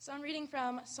So I'm reading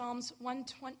from Psalms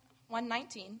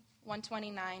 119,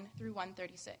 129 through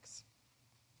 136.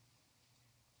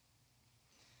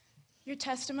 Your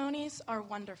testimonies are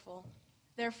wonderful.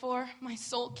 Therefore, my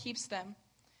soul keeps them.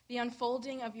 The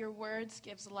unfolding of your words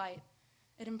gives light.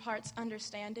 It imparts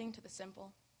understanding to the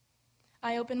simple.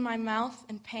 I open my mouth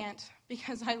and pant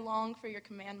because I long for your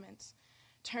commandments.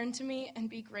 Turn to me and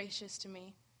be gracious to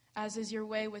me, as is your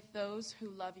way with those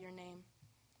who love your name.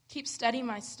 Keep steady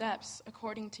my steps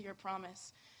according to your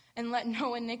promise, and let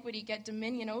no iniquity get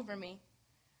dominion over me.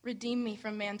 Redeem me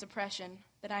from man's oppression,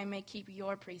 that I may keep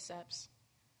your precepts.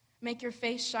 Make your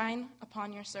face shine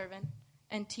upon your servant,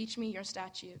 and teach me your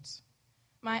statutes.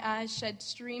 My eyes shed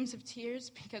streams of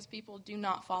tears because people do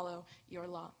not follow your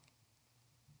law.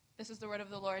 This is the word of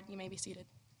the Lord. You may be seated.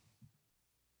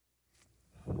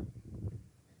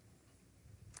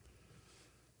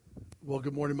 Well,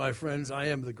 good morning, my friends. I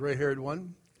am the gray-haired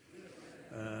one.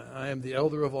 I am the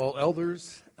elder of all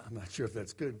elders. I'm not sure if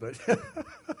that's good, but...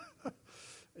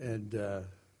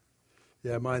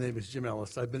 my name is Jim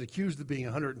Ellis. I've been accused of being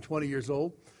 120 years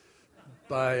old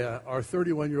by our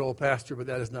 31-year-old pastor, but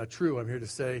that is not true. I'm here to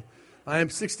say I am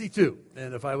 62,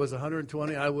 and if I was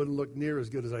 120, I wouldn't look near as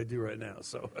good as I do right now.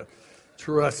 So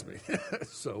trust me.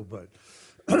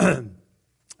 I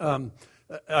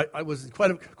was in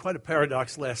quite a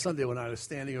paradox last Sunday when I was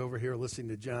standing over here listening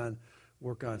to John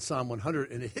work on Psalm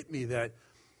 100, and it hit me that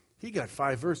he got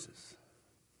 5 verses.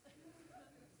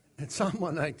 And Psalm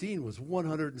 119 was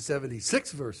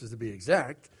 176 verses to be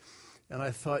exact. And I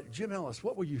thought, Jim Ellis,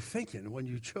 what were you thinking when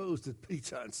you chose to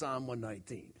preach on Psalm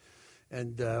 119?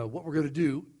 And what we're going to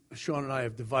do, Sean and I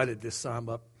have divided this psalm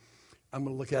up. I'm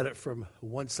going to look at it from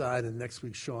one side, and next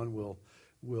week Sean will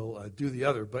do the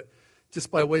other. But just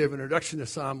by way of introduction to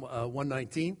Psalm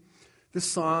 119, this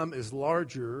psalm is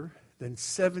larger than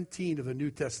 17 of the New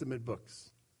Testament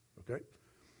books. Okay?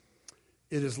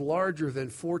 It is larger than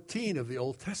 14 of the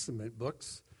Old Testament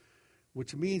books,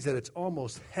 which means that it's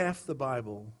almost half the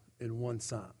Bible in one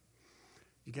psalm.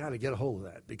 You got to get a hold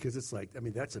of that because it's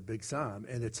that's a big psalm,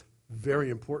 and it's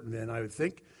very important. And I would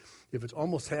think if it's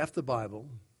almost half the Bible,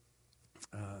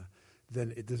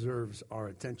 then it deserves our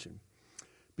attention.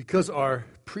 Because our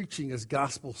preaching is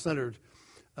gospel-centered,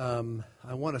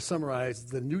 I want to summarize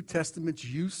the New Testament's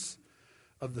use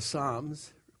of the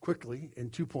Psalms quickly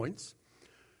in 2 points.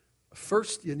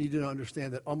 First, you need to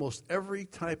understand that almost every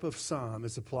type of psalm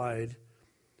is applied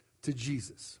to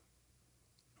Jesus.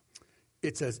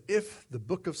 It's as if the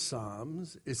book of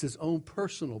Psalms is his own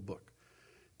personal book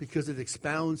because it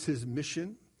expounds his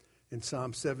mission in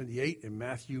Psalm 78, and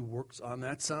Matthew works on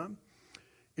that psalm.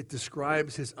 It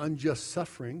describes his unjust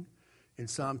suffering in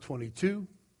Psalm 22.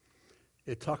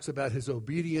 It talks about his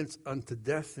obedience unto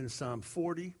death in Psalm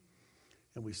 40,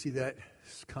 and we see that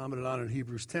commented on in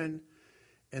Hebrews 10.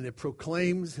 And it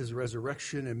proclaims his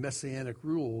resurrection and messianic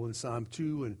rule in Psalm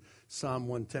 2 and Psalm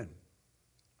 110.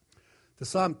 The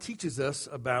psalm teaches us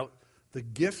about the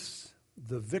gifts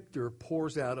the victor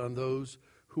pours out on those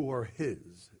who are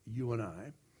his, you and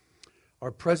I.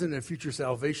 Our present and future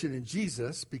salvation in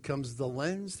Jesus becomes the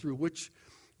lens through which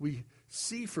we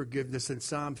see forgiveness in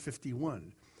Psalm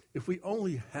 51. If we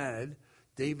only had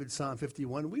David's Psalm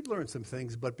 51, we'd learn some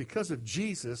things, but because of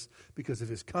Jesus, because of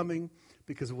his coming,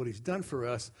 because of what he's done for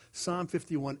us, Psalm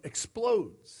 51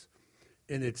 explodes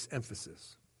in its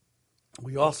emphasis.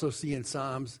 We also see in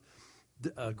Psalms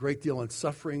a great deal on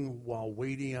suffering while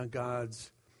waiting on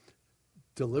God's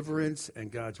deliverance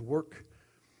and God's work.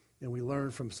 And we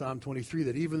learn from Psalm 23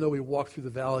 that even though we walk through the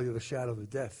valley of the shadow of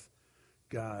death,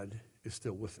 God is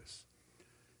still with us.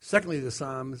 Secondly, the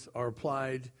Psalms are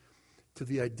applied to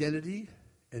the identity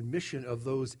and mission of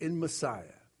those in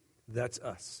Messiah. That's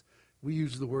us. We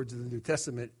use the words of the New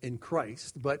Testament in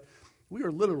Christ, but we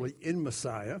are literally in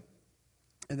Messiah,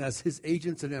 and as his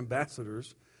agents and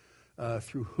ambassadors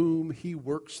through whom he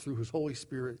works through his Holy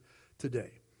Spirit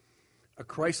today. A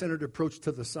Christ-centered approach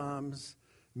to the Psalms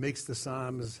makes the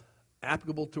Psalms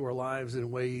applicable to our lives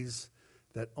in ways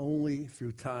that only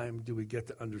through time do we get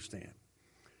to understand.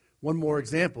 One more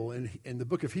example, in the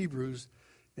book of Hebrews,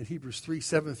 in Hebrews 3,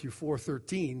 7 through 4,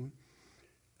 13,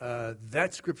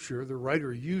 that scripture, the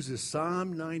writer uses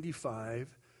Psalm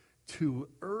 95 to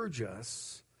urge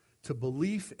us to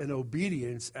belief and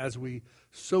obedience as we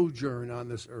sojourn on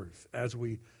this earth, as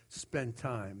we spend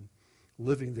time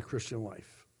living the Christian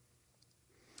life.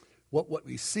 What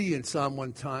we see in Psalm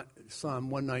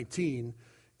 119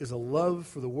 is a love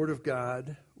for the Word of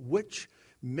God, which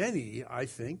many, I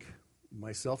think,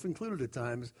 myself included at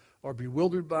times, are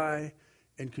bewildered by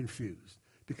and confused.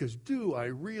 Because do I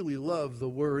really love the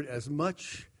Word as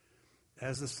much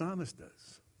as the psalmist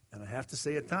does? And I have to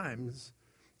say at times,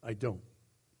 I don't.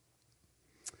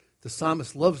 The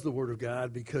psalmist loves the Word of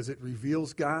God because it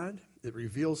reveals God, it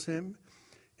reveals Him,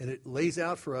 and it lays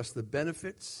out for us the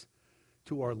benefits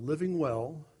to our living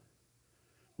well,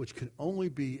 which can only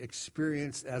be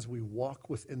experienced as we walk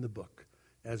within the book,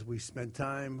 as we spend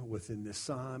time within this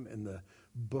psalm and the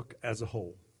book as a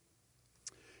whole.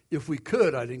 If we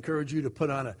could, I'd encourage you to put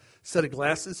on a set of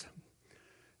glasses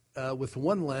with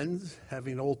one lens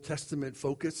having Old Testament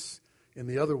focus and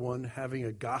the other one having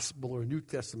a Gospel or New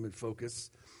Testament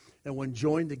focus. And when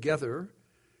joined together,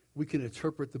 we can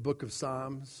interpret the book of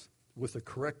Psalms with a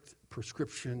correct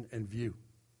prescription and view.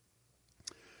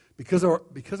 Because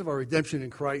of our redemption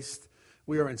in Christ,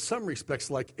 we are in some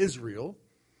respects like Israel,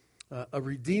 a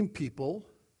redeemed people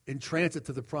in transit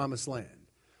to the promised land.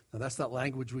 Now, that's not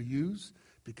language we use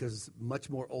because it's much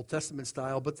more Old Testament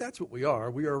style, but that's what we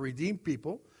are. We are a redeemed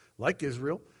people like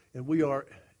Israel, and we are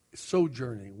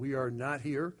sojourning. We are not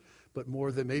here, but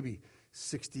more than maybe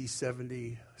 60,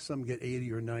 70, some get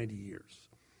 80 or 90 years.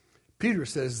 Peter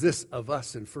says this of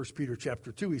us in 1 Peter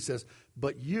chapter 2. He says,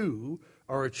 "But you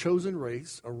are a chosen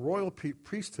race, a royal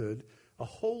priesthood, a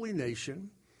holy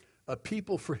nation, a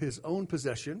people for his own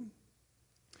possession,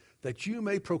 that you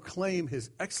may proclaim his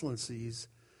excellencies,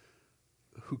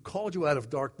 who called you out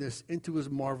of darkness into his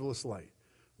marvelous light.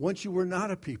 Once you were not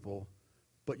a people,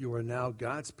 but you are now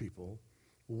God's people.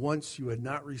 Once you had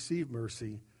not received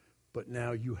mercy, but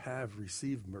now you have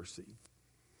received mercy."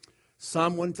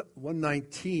 Psalm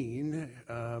 119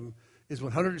 is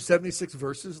 176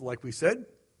 verses, like we said.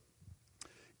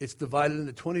 It's divided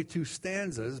into 22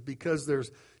 stanzas because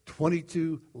there's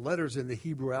 22 letters in the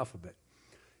Hebrew alphabet.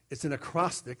 It's an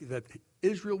acrostic that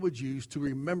Israel would use to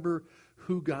remember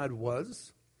who God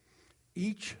was.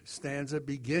 Each stanza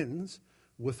begins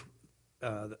with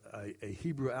a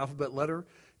Hebrew alphabet letter,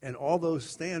 and all those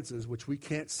stanzas, which we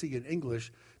can't see in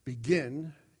English,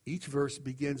 each verse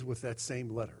begins with that same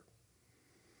letter.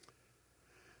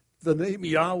 The name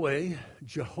Yahweh,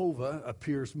 Jehovah,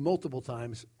 appears multiple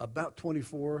times, about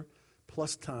 24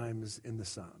 plus times in the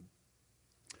psalm.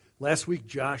 Last week,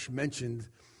 Josh mentioned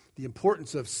the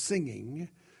importance of singing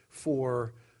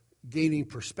for gaining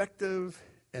perspective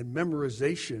and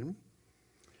memorization.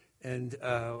 And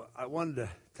I wanted to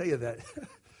tell you that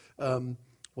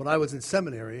when I was in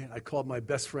seminary, I called my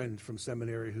best friend from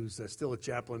seminary, who's still a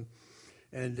chaplain,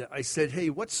 and I said, "Hey,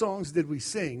 what songs did we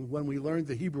sing when we learned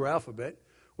the Hebrew alphabet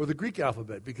or the Greek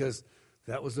alphabet?" Because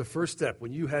that was the first step.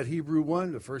 When you had Hebrew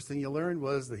 1, the first thing you learned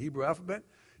was the Hebrew alphabet.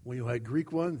 When you had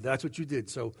Greek 1, that's what you did.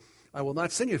 So I will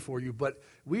not sing it for you, but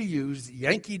we used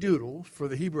Yankee Doodle for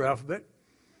the Hebrew alphabet.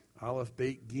 Aleph,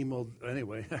 Bet, Gimel,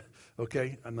 anyway,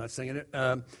 okay, I'm not singing it.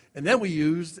 And then we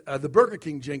used the Burger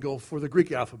King jingle for the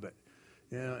Greek alphabet.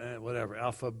 Whatever,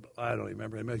 Alpha, I don't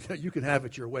remember. I mean, you can have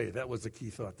it your way. That was the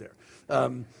key thought there.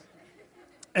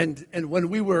 And when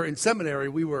we were in seminary,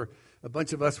 a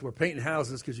bunch of us were painting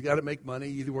houses because you got to make money.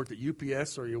 You either worked at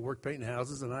UPS or you worked painting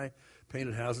houses, and I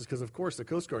painted houses because, of course, the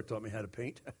Coast Guard taught me how to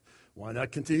paint. Why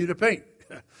not continue to paint?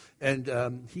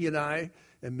 And he and I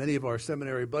and many of our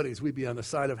seminary buddies, we'd be on the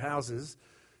side of houses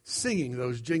singing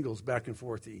those jingles back and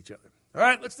forth to each other. All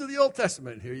right, let's do the Old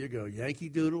Testament. Here you go. Yankee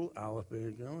Doodle, Aleph,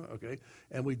 okay.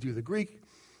 And we do the Greek.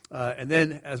 And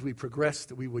then as we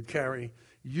progressed, we would carry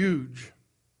huge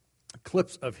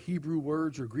clips of Hebrew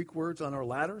words or Greek words on our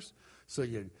ladders. So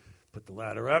you'd put the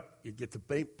ladder up, you'd get the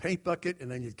paint bucket,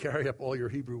 and then you'd carry up all your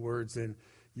Hebrew words, and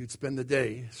you'd spend the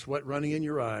day, sweat running in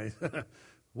your eyes.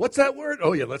 What's that word?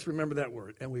 Oh, yeah, let's remember that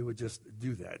word. And we would just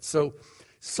do that. So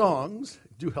songs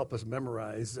do help us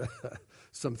memorize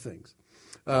some things.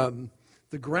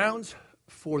 The grounds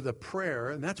for the prayer,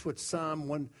 and that's what Psalm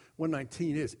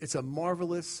 119 is. It's a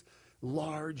marvelous,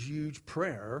 large, huge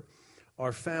prayer,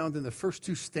 are found in the first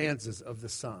two stanzas of the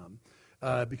psalm.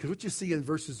 Because what you see in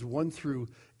verses 1 through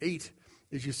 8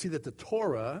 is you see that the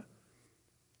Torah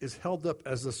is held up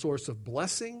as a source of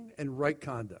blessing and right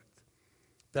conduct.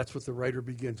 That's what the writer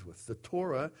begins with. The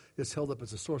Torah is held up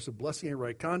as a source of blessing and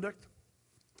right conduct.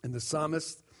 And the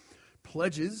psalmist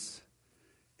pledges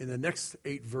in the next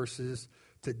 8 verses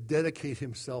to dedicate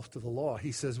himself to the law.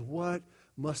 He says, "What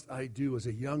must I do as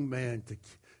a young man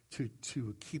to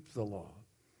keep the law?"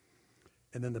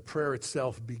 And then the prayer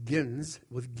itself begins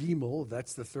with Gimel.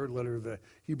 That's the third letter of the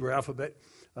Hebrew alphabet,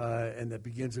 and that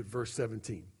begins at verse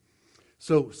 17.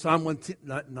 So Psalm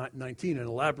 119, an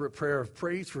elaborate prayer of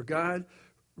praise for God,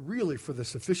 really for the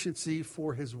sufficiency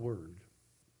for his word.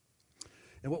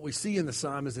 And what we see in the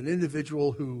psalm is an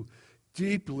individual who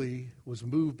deeply was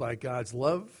moved by God's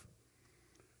love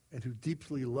and who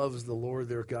deeply loves the Lord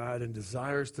their God and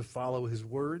desires to follow his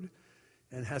word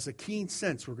and has a keen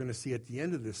sense, we're going to see at the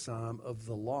end of this psalm, of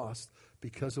the lost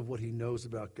because of what he knows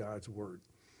about God's word.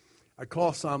 I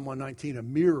call Psalm 119 a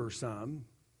mirror psalm,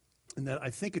 and that I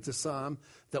think it's a psalm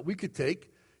that we could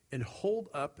take and hold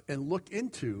up and look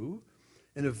into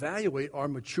and evaluate our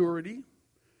maturity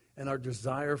and our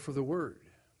desire for the word.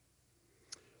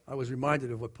 I was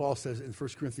reminded of what Paul says in 1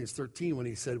 Corinthians 13 when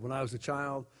he said, when I was a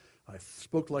child, I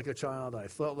spoke like a child, I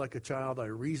thought like a child, I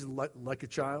reasoned like a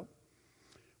child.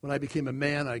 When I became a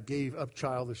man, I gave up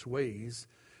childish ways.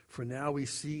 For now we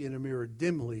see in a mirror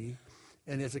dimly.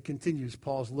 And as it continues,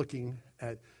 Paul's looking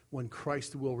at when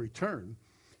Christ will return.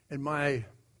 And my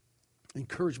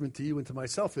encouragement to you and to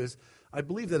myself is, I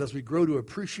believe that as we grow to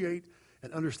appreciate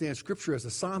and understand Scripture as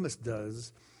the psalmist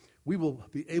does, we will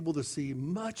be able to see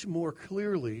much more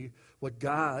clearly what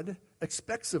God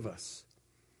expects of us.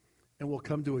 And we'll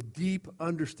come to a deep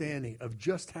understanding of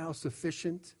just how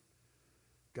sufficient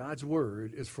God's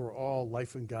word is for all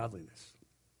life and godliness.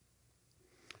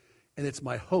 And it's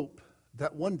my hope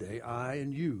that one day I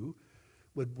and you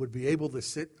would be able to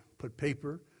sit, put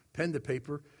pen to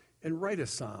paper, and write a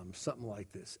psalm, something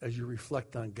like this, as you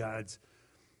reflect on God's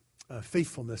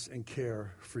faithfulness and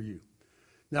care for you.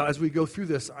 Now, as we go through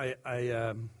this,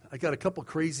 I got a couple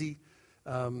crazy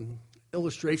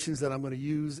illustrations that I'm going to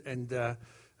use, and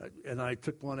I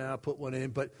took one out, put one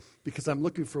in, but because I'm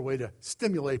looking for a way to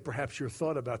stimulate perhaps your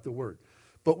thought about the word.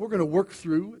 But we're going to work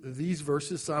through these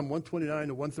verses, Psalm 129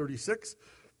 to 136.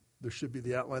 There should be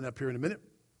the outline up here in a minute.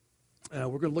 We're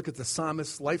going to look at the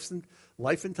psalmist's life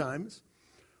and times.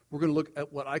 We're going to look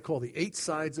at what I call the 8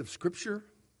 sides of Scripture.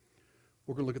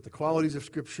 We're going to look at the qualities of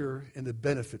Scripture and the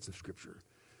benefits of Scripture.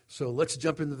 So let's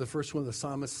jump into the first one, the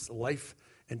psalmist's life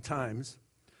and times.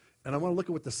 And I want to look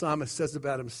at what the psalmist says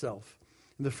about himself.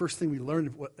 And the first thing we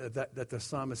learned that the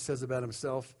psalmist says about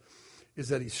himself is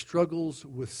that he struggles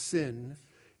with sin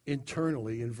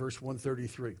internally in verse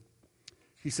 133.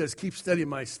 He says, keep steady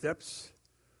my steps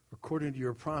according to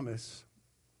your promise,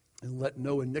 and let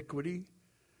no iniquity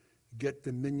get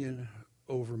dominion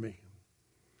over me.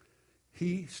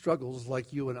 He struggles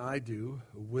like you and I do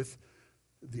with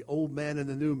the old man and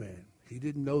the new man. He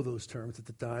didn't know those terms at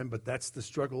the time, but that's the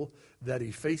struggle that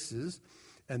he faces.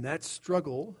 And that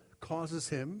struggle causes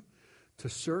him to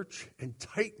search and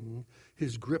tighten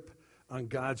his grip on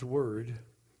God's word,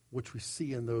 which we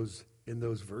see in those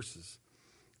verses.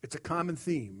 It's a common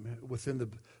theme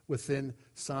within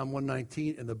Psalm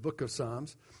 119 in the book of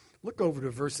Psalms. Look over to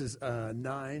verses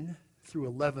 9 through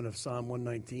 11 of Psalm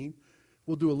 119.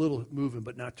 We'll do a little moving,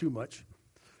 but not too much.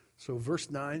 So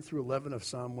verse 9 through 11 of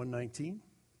Psalm 119.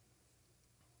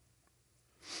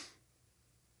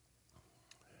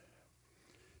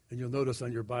 And you'll notice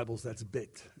on your Bibles that's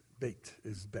bait. Bait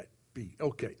is bet. B.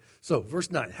 Okay. So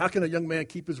verse 9. How can a young man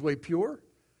keep his way pure?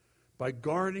 By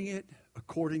guarding it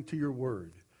according to your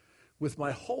word. With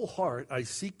my whole heart I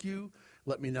seek you.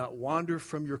 Let me not wander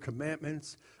from your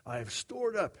commandments. I have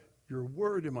stored up your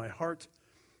word in my heart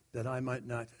that I might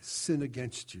not sin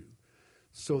against you.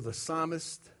 So the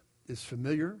psalmist is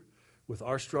familiar with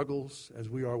our struggles as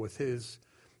we are with his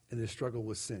in his struggle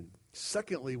with sin.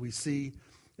 Secondly, we see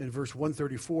in verse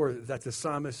 134 that the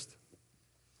psalmist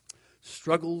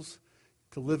struggles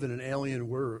to live in an alien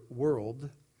world.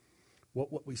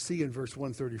 What we see in verse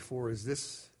 134 is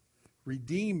this: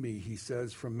 redeem me, he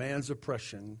says, from man's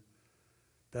oppression,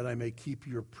 that I may keep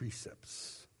your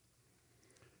precepts.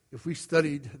 If we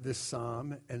studied this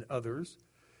psalm and others,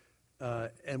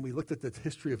 and we looked at the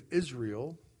history of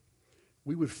Israel,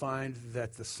 we would find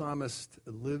that the psalmist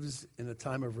lives in a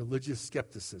time of religious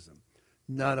skepticism,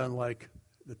 not unlike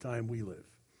the time we live.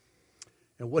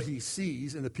 And what he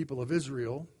sees in the people of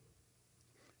Israel,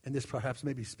 and this perhaps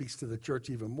maybe speaks to the church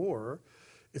even more,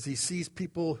 is he sees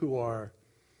people who are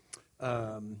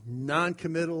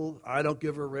non-committal, I don't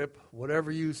give a rip, whatever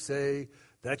you say,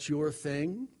 that's your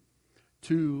thing,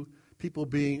 to people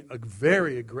being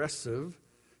very aggressive,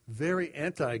 very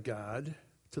anti-God,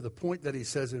 to the point that he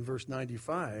says in verse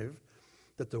 95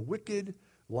 that the wicked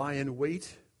lie in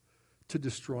wait to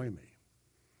destroy me.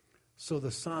 So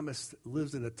the psalmist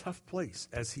lives in a tough place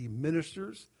as he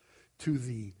ministers to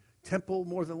the temple,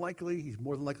 more than likely. He's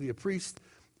more than likely a priest.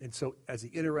 And so as he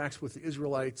interacts with the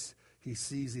Israelites, he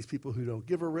sees these people who don't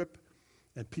give a rip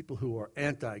and people who are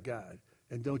anti-God.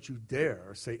 And don't you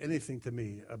dare say anything to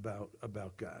me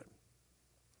about God.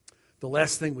 The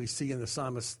last thing we see in the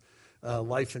psalmist's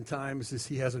life and times is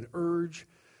he has an urge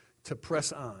to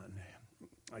press on.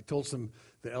 I told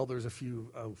the elders a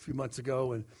few months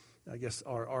ago, and I guess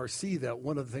our RC, that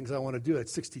one of the things I want to do at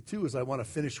 62 is I want to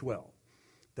finish well.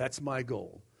 That's my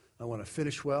goal. I want to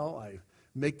finish well. I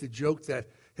make the joke that,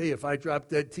 hey, if I drop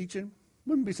dead teaching,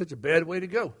 Wouldn't be such a bad way to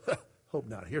go. Hope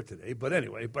not here today, but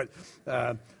anyway. But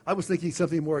I was thinking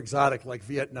something more exotic like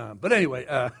Vietnam. But anyway,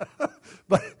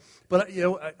 but you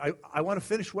know, I want to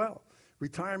finish well.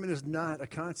 Retirement is not a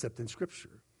concept in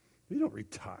Scripture. You don't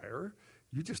retire.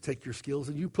 You just take your skills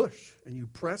and you push and you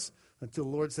press until the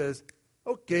Lord says,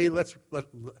 "Okay, let's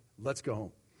go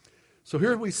home." So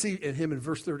here we see in him in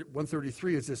verse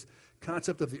 133 is this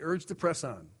concept of the urge to press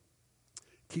on.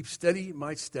 Keep steady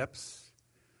my steps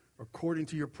according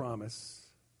to your promise.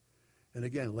 And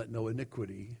again, let no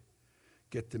iniquity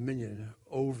get dominion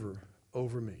over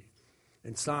me.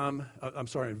 In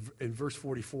in verse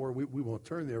 44, we won't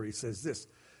turn there. He says this,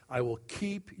 I will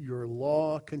keep your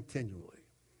law continually.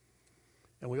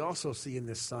 And we also see in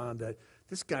this psalm that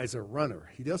this guy's a runner.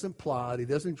 He doesn't plod. He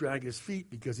doesn't drag his feet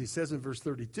because he says in verse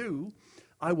 32,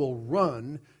 I will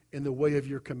run in the way of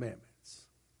your commandments.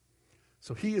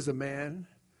 So he is a man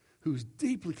who's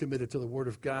deeply committed to the Word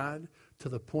of God to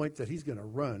the point that he's going to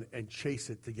run and chase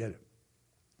it to get it.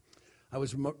 I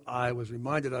was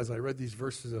reminded as I read these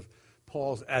verses of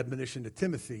Paul's admonition to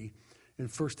Timothy in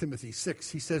 1 Timothy 6.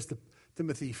 He says to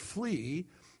Timothy, flee,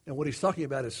 and what he's talking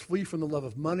about is flee from the love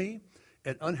of money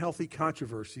and unhealthy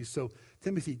controversies. So,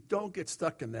 Timothy, don't get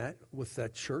stuck in that with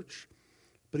that church.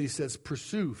 But he says,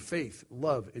 pursue faith,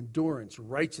 love, endurance,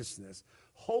 righteousness,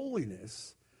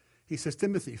 holiness. He says,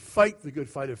 Timothy, fight the good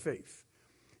fight of faith.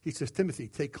 He says, Timothy,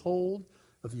 take hold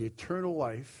of the eternal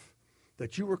life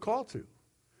that you were called to.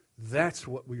 That's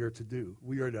what we are to do.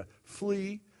 We are to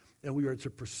flee and we are to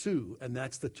pursue. And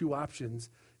that's the two options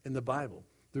in the Bible.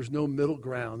 There's no middle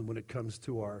ground when it comes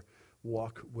to our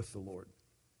walk with the Lord.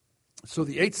 So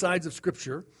the 8 sides of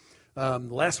Scripture.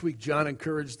 Last week, John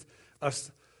encouraged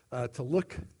us to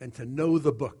look and to know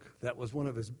the book. That was one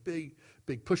of his big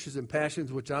pushes and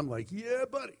passions, which I'm like, yeah,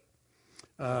 buddy.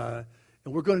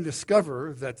 And we're going to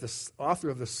discover that the author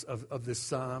of this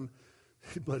psalm,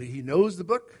 buddy, he knows the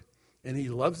book and he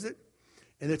loves it.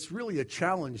 And it's really a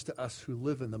challenge to us who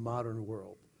live in the modern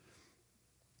world.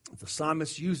 The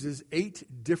psalmist uses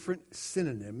 8 different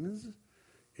synonyms,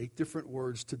 8 different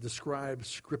words to describe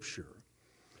Scripture.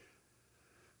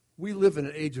 We live in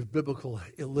an age of biblical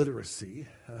illiteracy.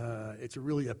 It's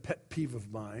really a pet peeve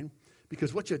of mine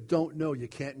because what you don't know, you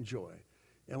can't enjoy.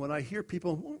 And when I hear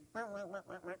people,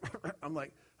 I'm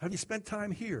like, have you spent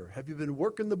time here? Have you been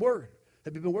working the Word?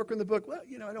 Have you been working the book? Well,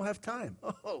 I don't have time.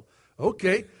 Oh,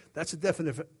 okay. That's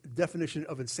the definition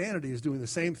of insanity, is doing the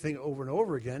same thing over and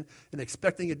over again and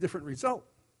expecting a different result.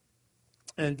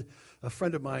 And a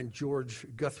friend of mine, George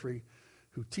Guthrie,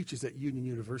 who teaches at Union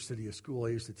University, a school I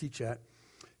used to teach at,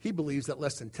 he believes that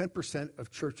less than 10% of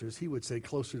churches, he would say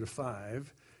closer to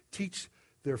 5, teach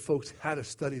their folks how to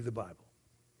study the Bible.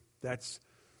 That's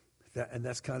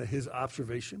kind of his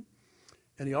observation.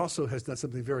 And he also has done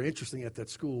something very interesting at that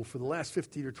school. For the last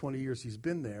 15 or 20 years he's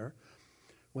been there,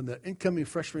 when the incoming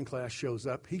freshman class shows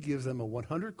up, he gives them a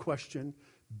 100-question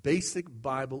basic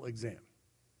Bible exam.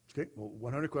 Okay, well,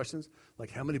 100 questions, like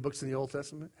how many books in the Old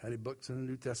Testament, how many books in the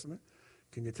New Testament?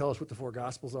 Can you tell us what the 4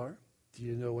 Gospels are? Do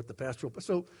you know what the pastoral...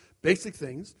 So basic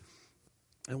things.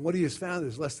 And what he has found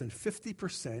is less than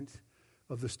 50%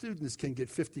 of the students can get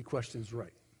 50 questions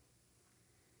right.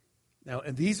 Now,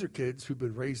 and these are kids who've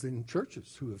been raised in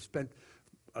churches, who have spent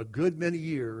a good many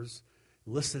years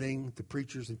listening to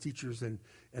preachers and teachers and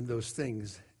those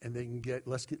things, and they can get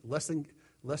less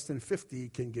than 50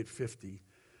 can get 50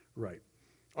 right.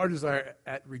 Our desire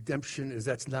at Redemption is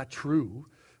that's not true.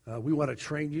 We want to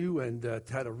train you and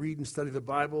how to read and study the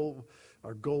Bible.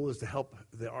 Our goal is to help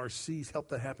the RCs, help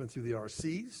that happen through the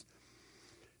RCs.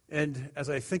 And as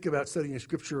I think about studying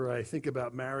Scripture, I think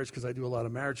about marriage because I do a lot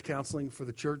of marriage counseling for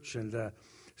the church. And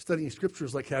studying Scripture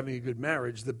is like having a good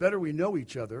marriage. The better we know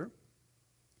each other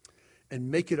and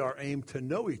make it our aim to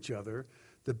know each other,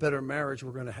 the better marriage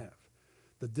we're going to have.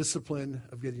 The discipline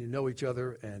of getting to know each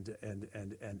other and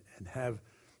have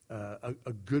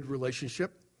a good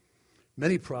relationship.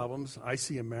 Many problems I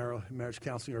see in marriage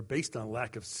counseling are based on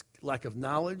lack of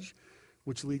knowledge,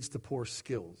 which leads to poor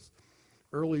skills.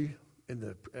 Early in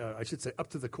the, up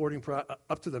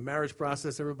to the marriage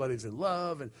process, everybody's in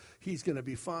love and he's going to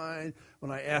be fine.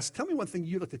 When I ask, tell me one thing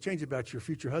you'd like to change about your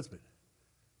future husband,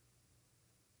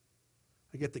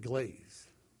 I get the glaze.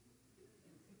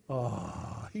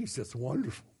 Oh, he's just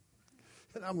wonderful.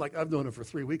 And I'm like, I've known him for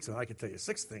 3 weeks and I can tell you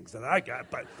 6 things that I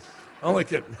got, but only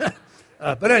kidding.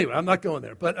 But anyway, I'm not going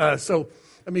there. But so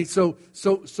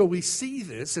we see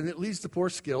this, and it leads to poor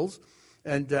skills,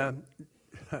 and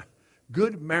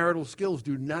good marital skills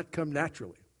do not come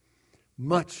naturally,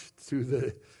 much to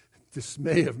the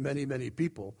dismay of many, many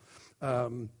people.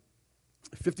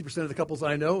 50% of the couples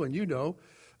I know, and you know,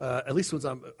 at least ones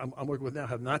I'm working with now,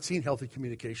 have not seen healthy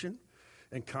communication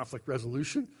and conflict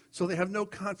resolution, so they have no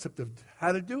concept of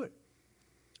how to do it.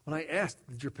 When I asked,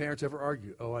 did your parents ever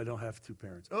argue? Oh, I don't have two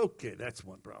parents. Okay, that's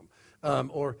one problem.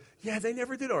 Or, yeah, they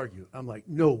never did argue. I'm like,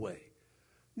 no way.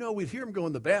 No, we'd hear them go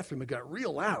in the bathroom. It got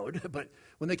real loud, but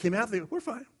when they came out, we're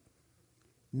fine.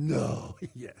 No,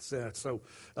 yes.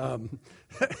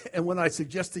 And when I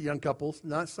suggest to young couples,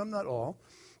 not all,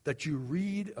 that you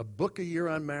read a book a year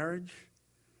on marriage,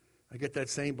 I get that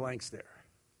same blank stare.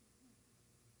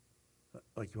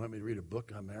 Like, you want me to read a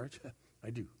book on marriage? I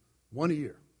do. One a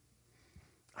year.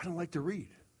 I don't like to read.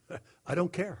 I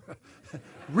don't care.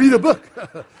 Read a book.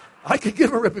 I could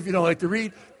give a rip if you don't like to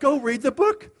read. Go read the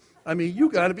book. I mean, you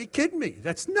got to be kidding me.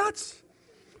 That's nuts.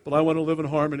 But I want to live in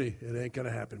harmony. It ain't going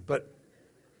to happen. But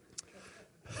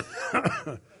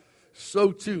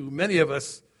so, too, many of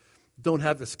us don't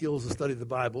have the skills to study the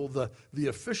Bible. The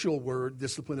official word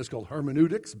discipline is called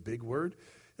hermeneutics, big word.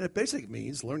 And it basically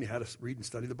means learning how to read and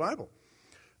study the Bible.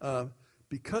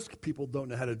 Because people don't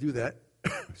know how to do that,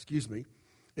 excuse me,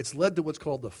 it's led to what's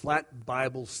called the flat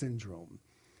Bible syndrome.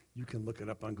 You can look it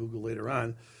up on Google later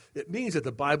on. It means that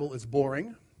the Bible is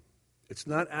boring, it's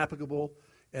not applicable,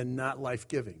 and not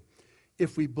life-giving.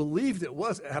 If we believed it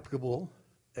was applicable,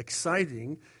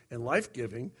 exciting, and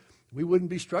life-giving, we wouldn't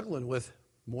be struggling with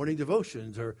morning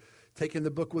devotions or taking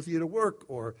the book with you to work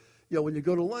or, when you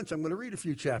go to lunch, I'm going to read a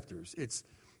few chapters.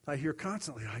 I hear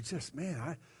constantly,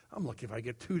 I'm lucky if I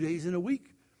get 2 days in a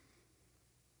week.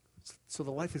 So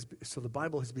the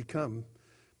Bible has become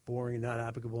boring, not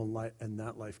applicable, and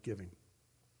not life-giving.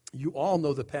 You all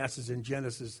know the passage in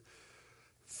Genesis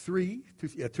 2 and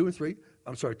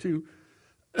 3,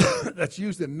 that's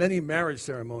used in many marriage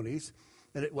ceremonies.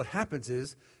 And what happens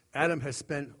is Adam has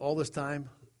spent all this time,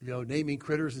 naming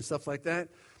critters and stuff like that.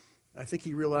 I think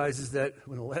he realizes that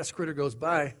when the last critter goes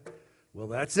by, well,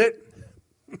 that's it.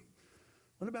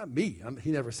 What about me? He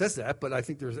never says that, but I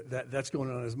think that's going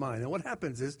on in his mind. And what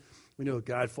happens is, we know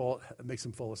God makes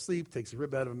him fall asleep, takes a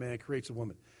rib out of a man, creates a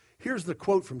woman. Here's the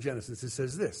quote from Genesis. It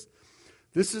says this: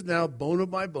 "This is now bone of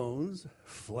my bones,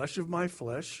 flesh of my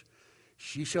flesh.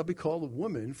 She shall be called a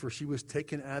woman, for she was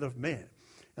taken out of man."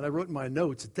 And I wrote in my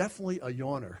notes, definitely a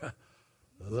yawner.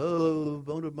 Oh,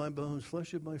 bone of my bones,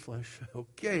 flesh of my flesh.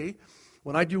 Okay.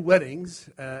 When I do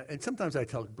weddings, and sometimes I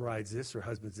tell brides this or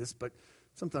husbands this, but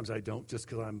sometimes I don't, just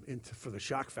because I'm for the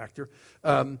shock factor.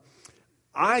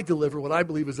 I deliver what I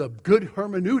believe is a good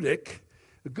hermeneutic,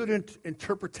 a good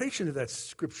interpretation of that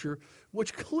scripture,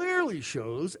 which clearly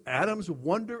shows Adam's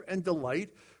wonder and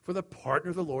delight for the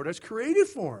partner the Lord has created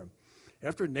for him.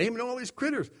 After naming all these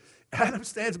critters, Adam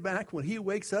stands back when he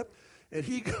wakes up and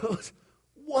he goes,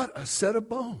 "What a set of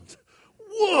bones.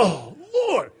 Whoa,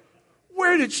 Lord,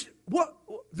 what,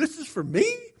 this is for me?"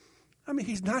 I mean,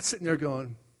 he's not sitting there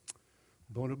going,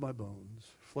 "Bone of my bones,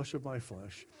 flesh of my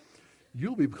flesh.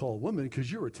 You'll be called woman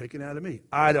because you were taken out of me."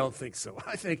 I don't think so.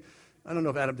 I don't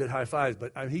know if Adam did high fives,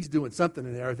 but he's doing something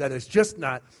in there that is just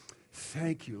not,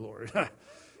 "Thank you, Lord."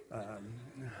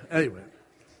 Anyway,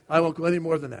 I won't go any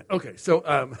more than that. Okay, so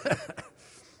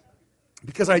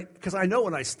because I know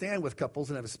when I stand with couples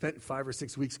and I've spent 5 or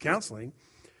 6 weeks counseling,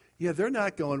 they're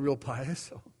not going real pious.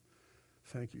 So,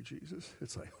 "Thank you, Jesus."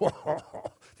 It's like,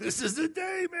 whoa, this is the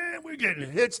day, man. We're getting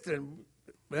hitched.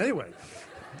 But anyway,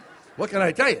 what can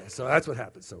I tell you? So that's what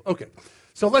happens. So, okay.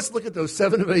 So let's look at those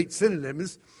 7 of 8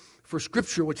 synonyms for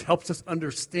Scripture, which helps us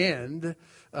understand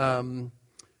what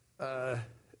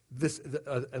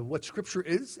Scripture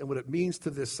is and what it means to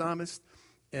this psalmist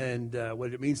and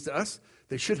what it means to us.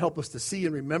 They should help us to see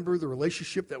and remember the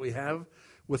relationship that we have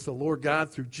with the Lord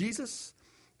God through Jesus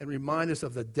and remind us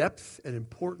of the depth and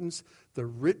importance the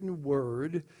written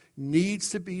word needs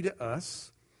to be to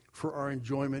us for our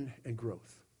enjoyment and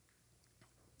growth.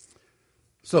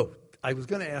 So, I was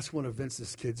going to ask one of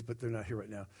Vince's kids, but they're not here right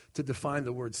now, to define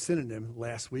the word synonym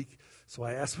last week. So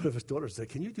I asked one of his daughters,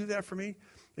 "Can you do that for me?"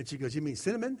 And she goes, "You mean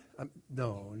cinnamon?"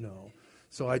 No.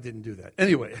 So I didn't do that.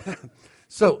 Anyway,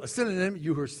 so a synonym,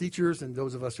 you who are teachers and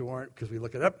those of us who aren't, because we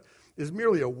look it up, is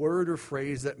merely a word or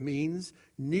phrase that means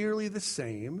nearly the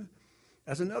same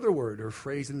as another word or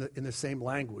phrase in the same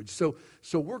language. So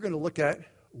we're going to look at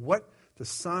what the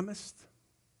psalmist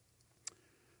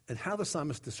and how the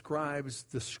psalmist describes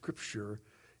the Scripture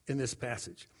in this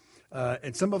passage.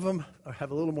 And some of them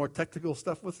have a little more technical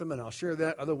stuff with them, and I'll share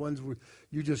that. Other ones,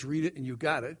 you just read it and you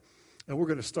got it. And we're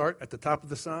going to start at the top of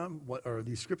the psalm, or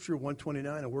the Scripture,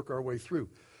 129, and work our way through.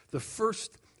 The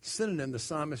first synonym the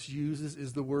psalmist uses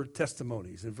is the word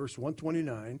testimonies. In verse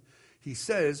 129, he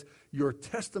says, "Your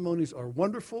testimonies are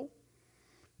wonderful,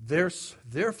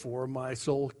 therefore my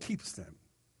soul keeps them."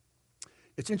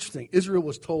 It's interesting. Israel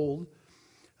was told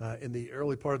in the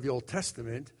early part of the Old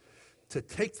Testament to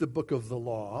take the book of the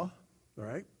law, all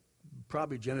right,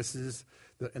 probably Genesis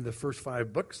and the first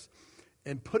 5 books,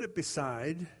 and put it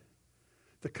beside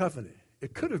the covenant.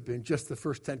 It could have been just the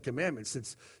first 10 commandments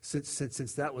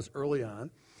since that was early on.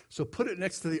 So put it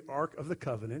next to the Ark of the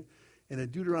Covenant. And in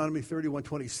Deuteronomy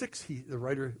 31:26, the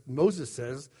writer Moses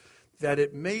says that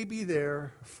it may be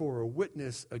there for a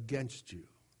witness against you.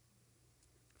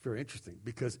 Very interesting,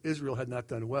 because Israel had not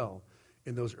done well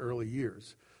in those early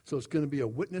years. So it's going to be a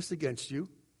witness against you.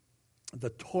 The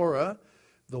Torah,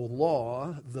 the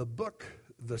law, the book,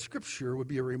 the scripture would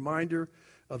be a reminder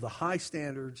of the high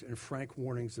standards and frank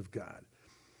warnings of God.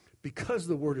 Because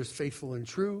the word is faithful and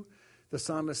true, the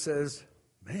psalmist says,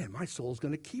 man, my soul's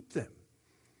going to keep them.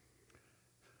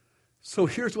 So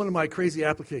here's one of my crazy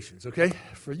applications, okay?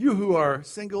 For you who are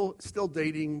single, still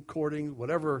dating, courting,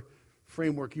 whatever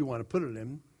framework you want to put it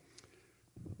in,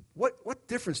 what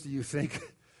difference do you think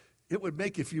it would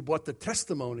make if you brought the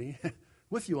testimony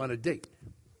with you on a date?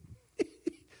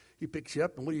 He picks you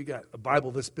up, and what do you got? A Bible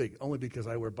this big, only because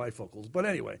I wear bifocals. But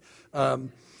anyway,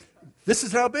 this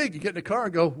is how big. You get in the car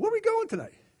and go, where are we going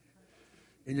tonight?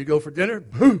 And you go for dinner,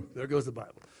 boom, there goes the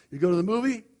Bible. You go to the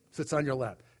movie, sits on your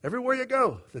lap. Everywhere you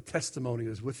go, the testimony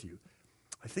is with you.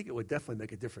 I think it would definitely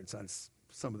make a difference on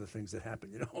some of the things that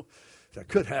happen, that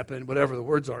could happen, whatever the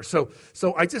words are. So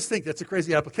I just think that's a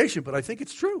crazy application, but I think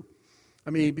it's true. I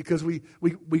mean, because we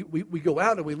go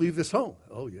out and we leave this home.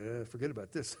 Oh, yeah, forget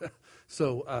about this.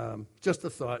 So just a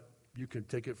thought. You can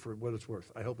take it for what it's worth.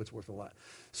 I hope it's worth a lot.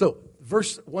 So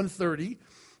verse 130,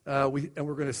 and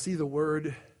we're going to see the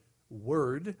word.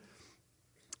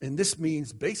 And this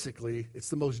means basically it's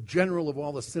the most general of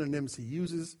all the synonyms he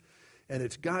uses, and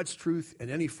it's God's truth in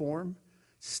any form,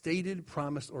 stated,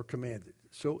 promised, or commanded.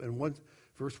 So in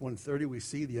verse 130, we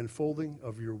see the unfolding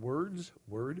of your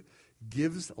word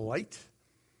gives light,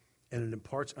 and it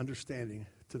imparts understanding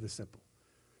to the simple.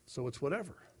 So it's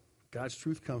whatever. God's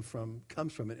truth comes from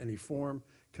in any form,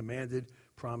 commanded,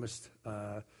 promised,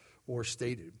 or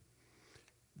stated.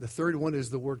 The third one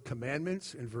is the word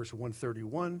commandments in verse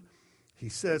 131. He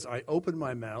says, I open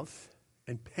my mouth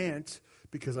and pant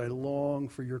because I long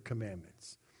for your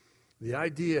commandments. The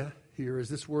idea here is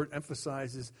this word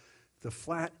emphasizes the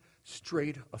flat,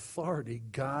 straight authority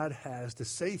God has to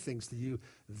say things to you.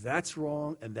 That's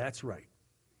wrong and that's right.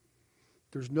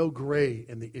 There's no gray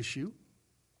in the issue.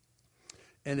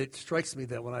 And it strikes me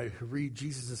that when I read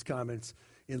Jesus' comments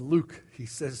in Luke, he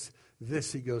says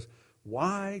this, he goes,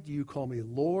 why do you call me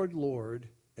Lord, Lord,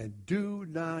 and do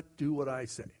not do what I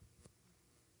say?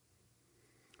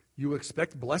 You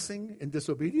expect blessing in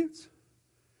disobedience?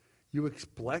 You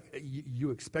expect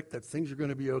that things are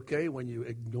going to be okay when you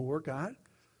ignore God?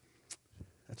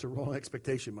 That's a wrong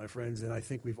expectation, my friends, and I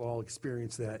think we've all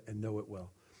experienced that and know it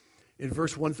well. In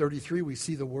verse 133, we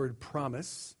see the word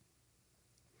promise.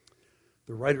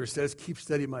 The writer says, keep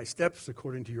steady my steps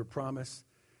according to your promise,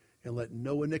 and let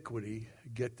no iniquity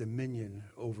get dominion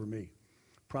over me.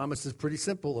 Promise is pretty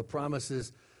simple. A promise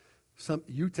is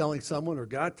you telling someone or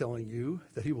God telling you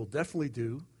that he will definitely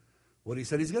do what he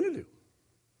said he's going to do.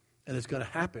 And it's going to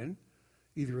happen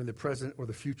either in the present or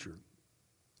the future.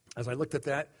 As I looked at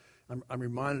that, I'm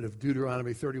reminded of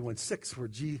Deuteronomy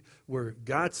 31:6, where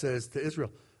God says to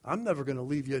Israel, I'm never going to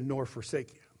leave you nor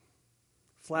forsake you.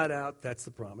 Flat out, that's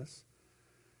the promise.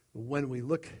 When we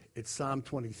look at Psalm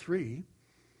 23,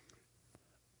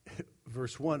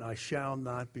 verse 1, I shall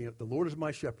not be, the Lord is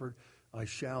my shepherd, I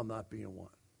shall not be in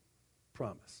want.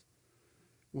 Promise.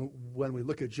 When we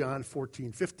look at John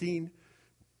 14:15,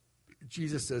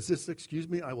 Jesus says this,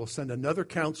 I will send another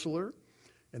counselor,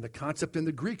 and the concept in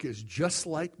the Greek is just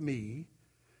like me,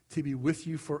 to be with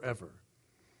you forever.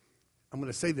 I'm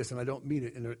going to say this, and I don't mean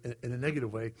it in a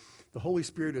negative way. The Holy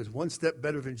Spirit is one step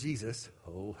better than Jesus.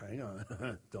 Oh, hang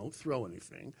on. Don't throw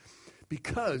anything.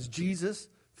 Because Jesus,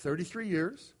 33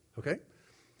 years, okay?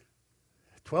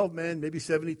 12 men, maybe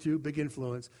 72, big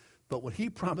influence. But when he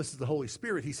promises the Holy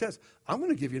Spirit, he says, I'm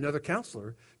going to give you another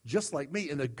counselor just like me.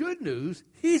 And the good news,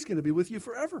 he's going to be with you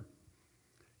forever.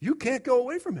 You can't go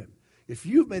away from him. If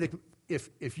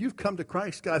you've come to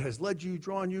Christ, God has led you,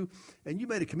 drawn you, and you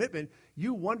made a commitment,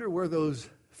 you wonder where those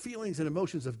feelings and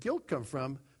emotions of guilt come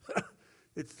from.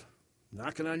 It's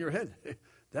knocking on your head.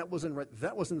 That wasn't right.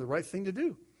 That wasn't the right thing to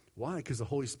do. Why? Because the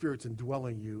Holy Spirit's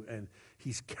indwelling you, and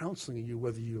he's counseling you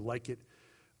whether you like it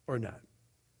or not.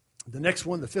 The next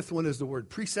one, the fifth one, is the word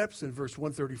precepts in verse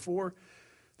 134.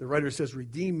 The writer says,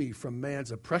 redeem me from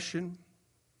man's oppression,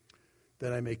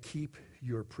 that I may keep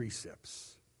your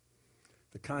precepts.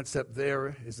 The concept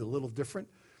there is a little different.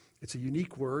 It's a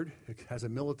unique word. It has a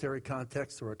military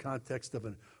context or a context of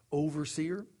an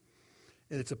overseer.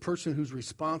 And it's a person who's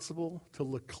responsible to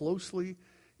look closely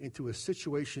into a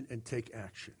situation and take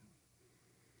action.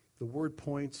 The word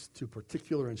points to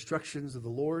particular instructions of the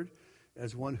Lord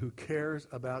as one who cares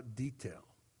about detail.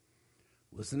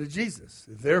 Listen to Jesus.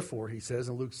 Therefore, he says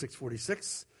in Luke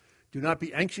 6:46, do not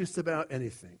be anxious about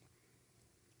anything,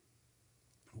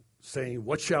 saying,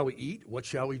 what shall we eat? What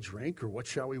shall we drink? Or what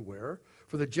shall we wear?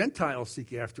 For the Gentiles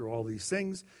seek after all these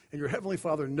things, and your heavenly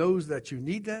Father knows that you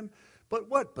need them. But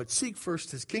what? But seek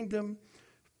first his kingdom.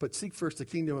 But seek first the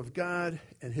kingdom of God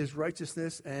and his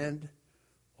righteousness, and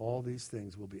all these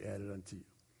things will be added unto you.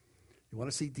 You want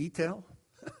to see detail?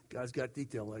 God's got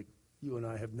detail like you and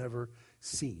I have never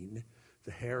seen.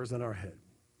 The hairs on our head.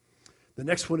 The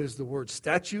next one is the word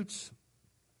statutes.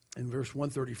 In verse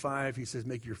 135, he says,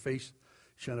 make your face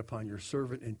shine upon your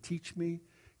servant and teach me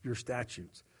your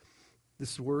statutes.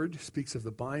 This word speaks of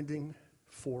the binding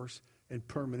force and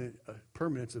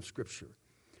permanence of Scripture.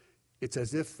 It's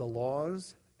as if the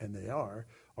laws, and they are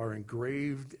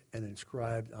engraved and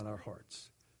inscribed on our hearts.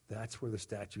 That's where the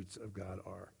statutes of God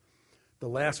are. The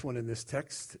last one in this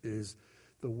text is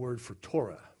the word for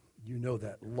Torah. You know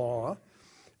that, law.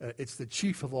 It's the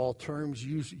chief of all terms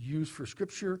used for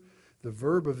Scripture. The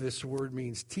verb of this word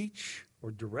means teach or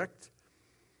direct.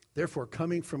 Therefore,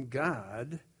 coming from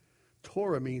God,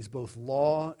 Torah means both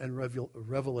law and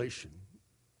revelation.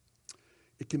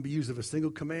 It can be used of a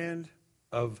single command,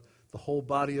 of the whole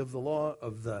body of the law,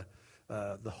 of the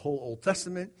whole Old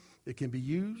Testament. It can be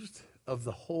used of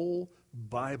the whole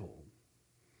Bible.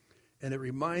 And it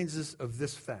reminds us of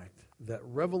this fact, that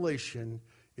revelation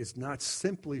is not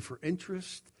simply for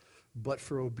interest, but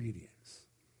for obedience.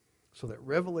 So that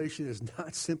revelation is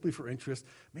not simply for interest.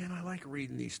 Man, I like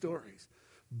reading these stories.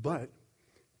 But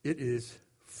it is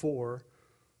for,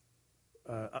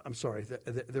 I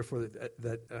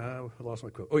lost my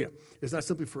quote. Oh, yeah. It's not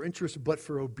simply for interest, but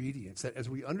for obedience. That as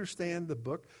we understand the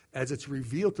book, as it's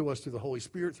revealed to us through the Holy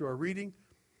Spirit, through our reading,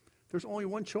 there's only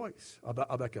one choice. I'll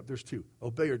back up. There's two.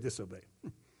 Obey or disobey.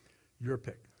 Your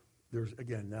pick. There's,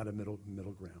 again, not a middle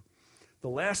ground. The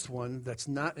last one that's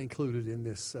not included in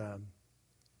this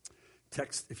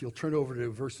text, if you'll turn over to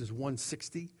verses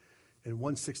 160 and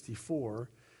 164,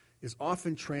 is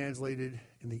often translated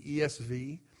in the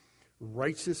ESV,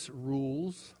 righteous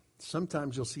rules.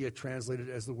 Sometimes you'll see it translated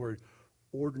as the word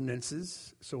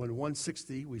ordinances. So in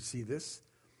 160, we see this.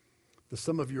 The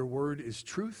sum of your word is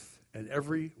truth, and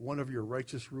every one of your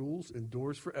righteous rules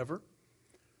endures forever.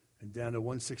 And down to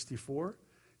 164,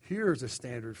 here's a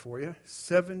standard for you.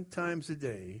 7 times a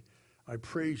day, I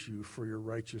praise you for your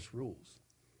righteous rules.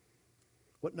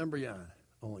 What number are you on?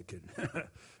 Only kidding.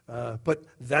 But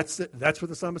that's it. That's what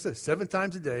the psalmist says. 7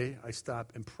 times a day, I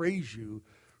stop and praise you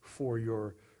for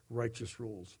your righteous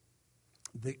rules.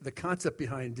 The concept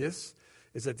behind this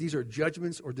is that these are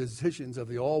judgments or decisions of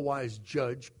the all-wise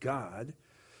judge, God,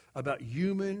 about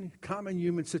common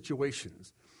human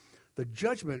situations. The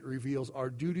judgment reveals our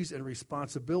duties and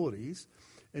responsibilities,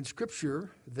 and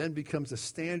Scripture then becomes a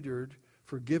standard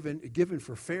for given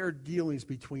for fair dealings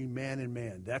between man and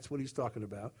man. That's what he's talking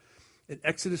about. In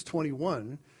Exodus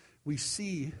 21, we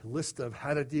see a list of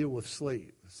how to deal with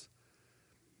slaves.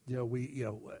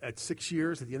 At 6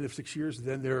 years, at the end of 6 years,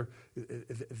 then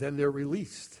they're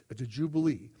released at the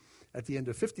Jubilee. At the end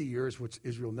of 50 years, which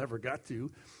Israel never got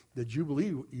to, the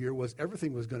Jubilee year was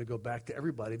everything was going to go back to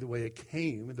everybody the way it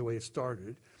came, the way it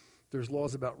started. There's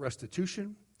laws about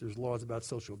restitution. There's laws about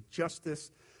social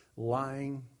justice,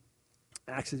 lying,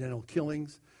 accidental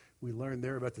killings. We learned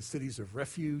there about the cities of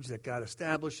refuge that God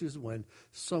establishes when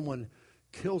someone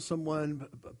kills someone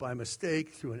by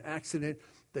mistake through an accident.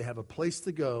 They have a place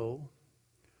to go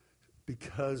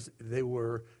because it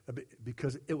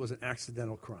was an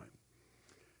accidental crime.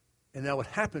 And now what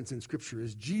happens in Scripture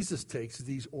is Jesus takes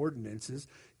these ordinances,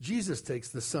 Jesus takes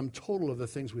the sum total of the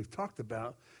things we've talked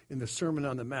about in the Sermon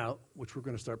on the Mount, which we're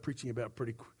going to start preaching about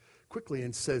pretty quickly,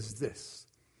 and says this: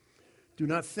 do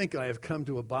not think I have come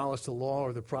to abolish the law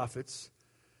or the prophets.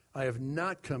 I have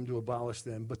not come to abolish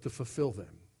them, but to fulfill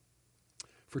them.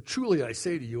 For truly I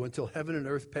say to you, until heaven and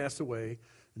earth pass away,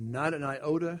 not an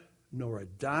iota nor a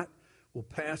dot will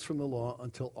pass from the law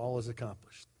until all is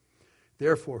accomplished.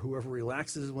 Therefore, whoever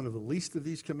relaxes one of the least of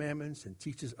these commandments and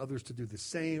teaches others to do the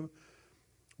same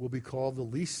will be called the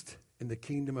least in the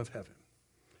kingdom of heaven.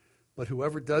 But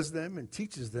whoever does them and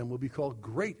teaches them will be called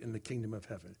great in the kingdom of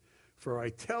heaven. For I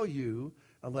tell you,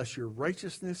 unless your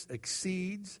righteousness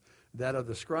exceeds that of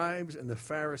the scribes and the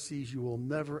Pharisees, you will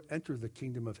never enter the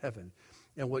kingdom of heaven.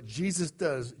 And what Jesus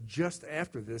does just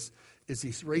after this is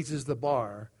he raises the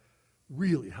bar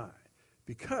really high,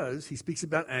 because he speaks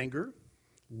about anger,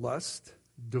 lust,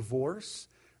 divorce,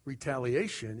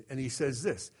 retaliation, and he says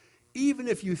this, even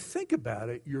if you think about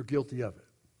it, you're guilty of it.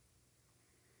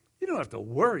 You don't have to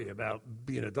worry about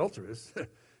being adulterous.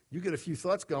 You get a few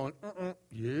thoughts going,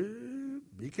 yeah,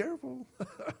 be careful.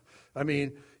 I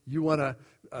mean, you want to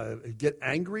get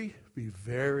angry? Be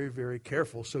very, very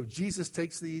careful. So Jesus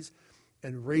takes these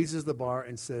and raises the bar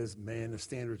and says, man, the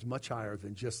standard's much higher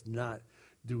than just not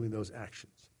doing those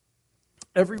actions.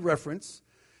 Every reference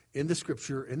in this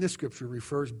scripture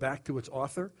refers back to its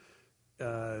author.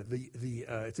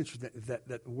 It's interesting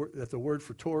that the word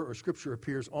for Torah or scripture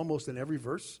appears almost in every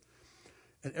verse.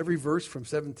 And every verse from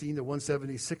 17 to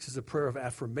 176 is a prayer of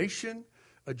affirmation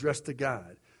addressed to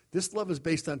God. This love is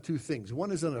based on two things.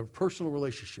 One is on a personal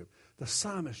relationship. The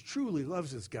psalmist truly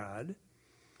loves his God,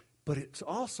 but it's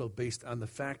also based on the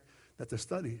fact that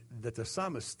the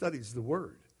psalmist studies the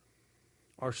word.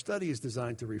 Our study is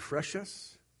designed to refresh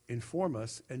us, inform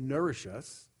us, and nourish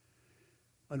us.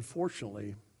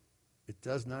 Unfortunately, it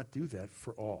does not do that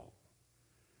for all,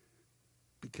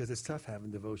 because it's tough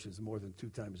having devotions more than 2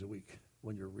 times a week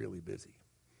when you're really busy.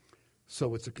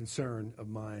 So it's a concern of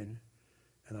mine,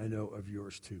 and I know of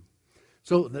yours too.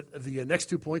 So the next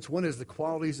 2 points, one is the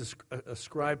qualities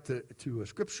ascribed to a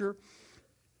scripture.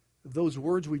 Those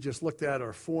words we just looked at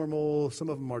are formal, some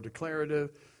of them are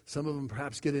declarative, some of them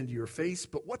perhaps get into your face,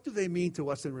 but what do they mean to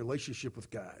us in relationship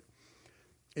with God?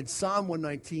 In Psalm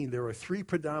 119, there are 3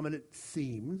 predominant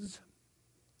themes.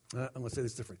 I'm going to say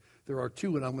this different. There are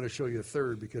 2, and I'm going to show you a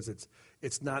third because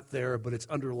it's not there, but it's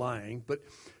underlying. But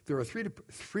there are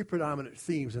three predominant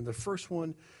themes, and the first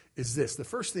one is this. The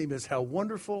first theme is how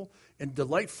wonderful and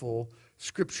delightful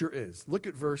Scripture is. Look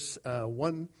at verse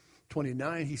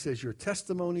 129. He says, your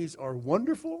testimonies are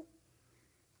wonderful.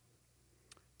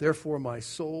 Therefore, my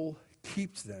soul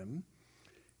keeps them.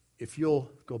 If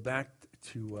you'll go back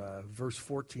to verse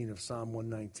 14 of Psalm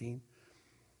 119,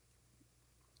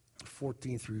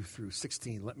 14 through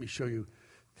 16. Let me show you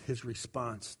his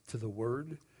response to the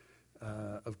word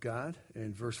of God.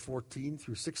 In verse 14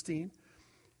 through 16,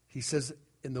 he says,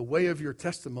 in the way of your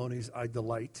testimonies I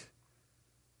delight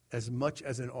as much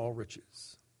as in all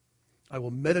riches. I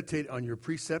will meditate on your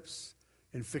precepts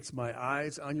and fix my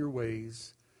eyes on your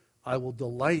ways. I will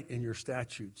delight in your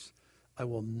statutes. I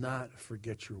will not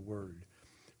forget your word.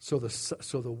 So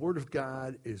the word of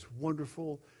God is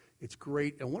wonderful. It's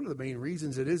great, and one of the main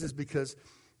reasons it is because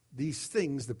these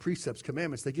things, the precepts,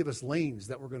 commandments, they give us lanes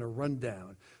that we're going to run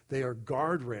down. They are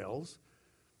guardrails,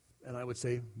 and I would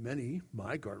say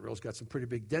my guardrails got some pretty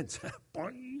big dents.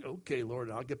 Okay,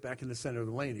 Lord, I'll get back in the center of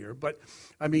the lane here. But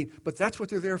that's what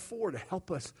they're there for, to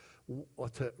help us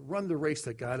to run the race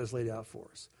that God has laid out for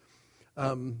us.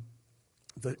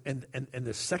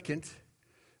 The second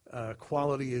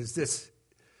quality is this: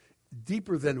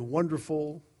 deeper than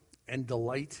wonderful and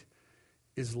delight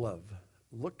is love.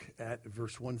 Look at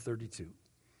verse 132.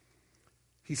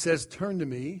 He says, turn to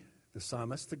me, the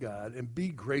psalmist, to God, and be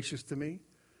gracious to me,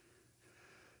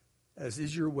 as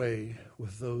is your way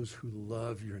with those who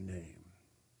love your name.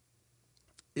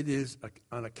 It is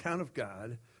on account of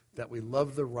God that we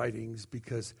love the writings,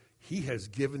 because he has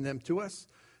given them to us.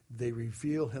 They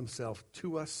reveal himself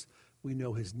to us. We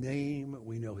know his name.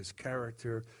 We know his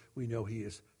character. We know he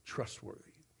is trustworthy.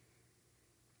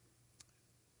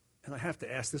 And I have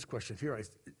to ask this question here.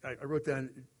 I wrote down,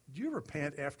 do you ever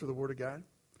pant after the word of God?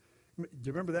 Do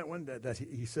you remember that one that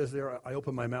he says there, I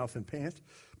open my mouth and pant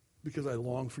because I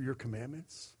long for your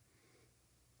commandments?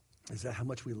 Is that how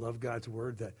much we love God's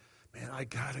word? That, man, I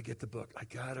got to get the book. I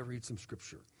got to read some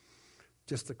scripture.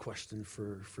 Just a question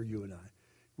for you and I.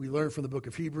 We learn from the book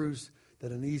of Hebrews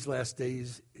that in these last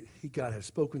days, God has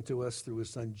spoken to us through his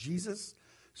son Jesus.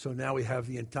 So now we have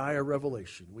the entire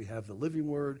revelation. We have the living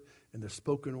word and the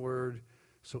spoken word.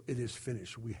 So it is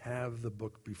finished. We have the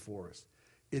book before us.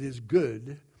 It is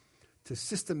good to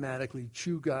systematically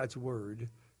chew God's word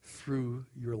through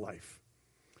your life.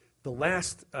 The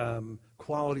last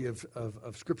quality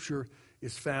of Scripture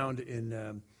is found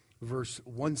in verse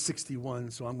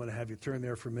 161. So I'm going to have you turn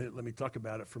there for a minute. Let me talk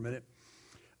about it for a minute.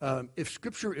 If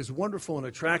Scripture is wonderful and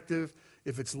attractive,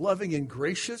 if it's loving and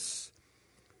gracious,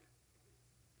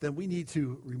 then we need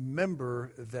to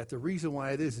remember that the reason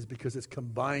why it is because it's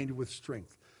combined with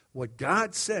strength. What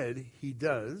God said, he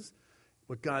does.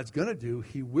 What God's going to do,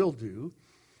 he will do.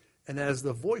 And as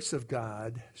the voice of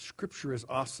God, Scripture is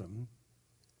awesome.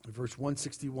 Verse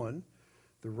 161,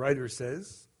 the writer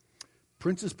says,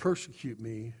 princes persecute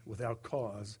me without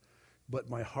cause, but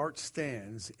my heart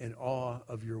stands in awe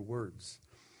of your words.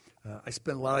 I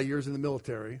spent a lot of years in the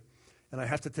military, And I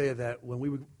have to tell you that when we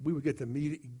would get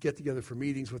together for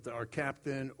meetings with our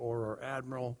captain or our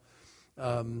admiral,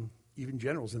 even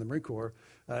generals in the Marine Corps,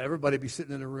 everybody would be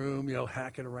sitting in a room,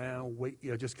 hacking around,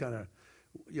 just kind of,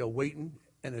 waiting.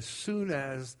 And as soon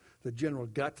as the general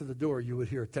got to the door, you would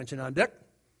hear "Attention on deck."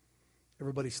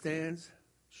 Everybody stands.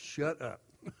 Shut up.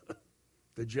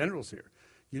 The general's here.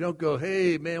 You don't go,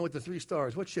 "Hey, man with the 3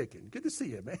 stars, what's shaking? Good to see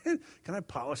you, man. Can I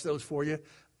polish those for you?"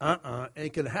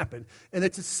 Ain't going to happen. And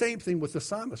it's the same thing with the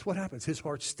psalmist. What happens? His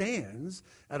heart stands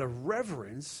out of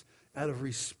reverence, out of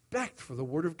respect for the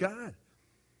Word of God.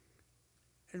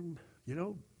 And,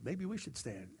 maybe we should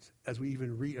stand as we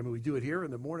even read. I mean, we do it here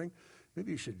in the morning.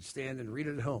 Maybe you should stand and read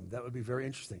it at home. That would be very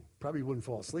interesting. Probably wouldn't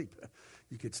fall asleep.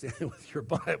 You could stand with your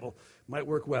Bible. Might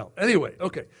work well. Anyway,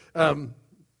 okay.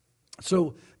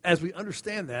 So as we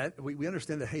understand that, we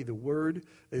understand that, hey, the Word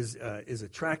is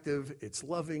attractive, it's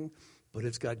loving, but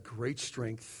it's got great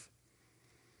strength.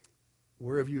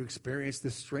 Where have you experienced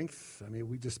this strength? I mean,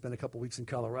 we just spent a couple weeks in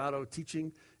Colorado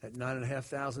teaching at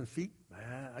 9,500 feet.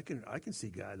 I can see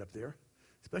God up there,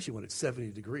 especially when it's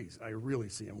 70 degrees. I really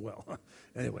see him well.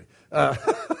 Anyway,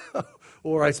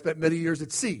 or I spent many years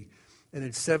at sea, and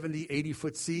in 70,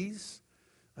 80-foot seas.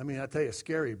 I mean, I'll tell you,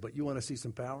 scary, but you want to see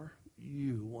some power?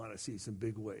 You want to see some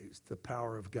big waves, the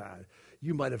power of God.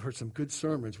 You might have heard some good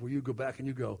sermons where you go back and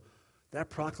you go, "That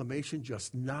proclamation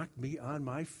just knocked me on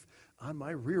my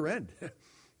rear end."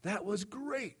 That was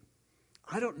great.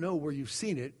 I don't know where you've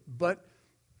seen it, but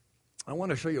I want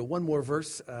to show you one more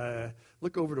verse.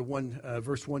 Look over to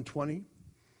verse 120.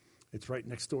 It's right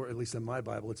next door, at least in my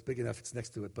Bible. It's big enough, it's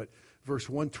next to it. But verse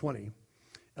 120.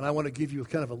 And I want to give you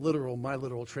kind of my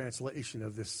literal translation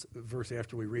of this verse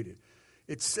after we read it.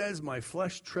 It says, "My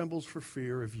flesh trembles for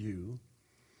fear of you,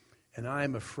 and I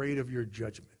am afraid of your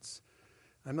judgments."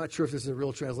 I'm not sure if this is a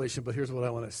real translation, but here's what I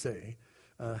want to say.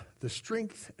 The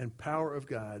strength and power of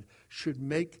God should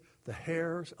make the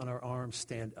hairs on our arms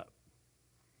stand up.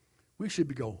 We should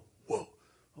be going, "Whoa,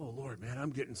 oh Lord, man, I'm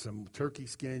getting some turkey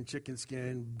skin, chicken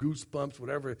skin, goosebumps,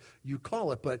 whatever you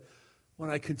call it." But when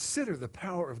I consider the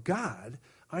power of God,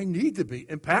 I need to be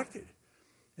impacted.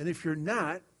 And if you're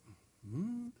not,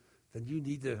 then you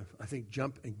need to, I think,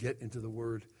 jump and get into the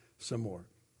Word some more.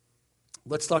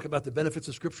 Let's talk about the benefits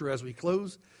of Scripture as we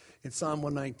close in Psalm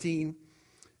 119.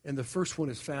 And the first one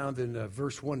is found in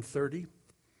verse 130.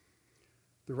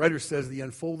 The writer says, "The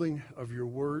unfolding of your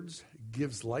words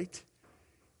gives light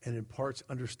and imparts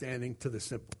understanding to the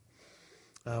simple."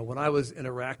 When I was in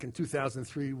Iraq in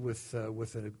 2003 with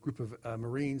a group of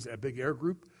Marines, a big air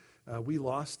group, we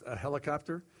lost a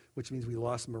helicopter, which means we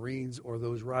lost Marines or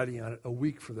those riding on it a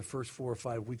week for the first 4 or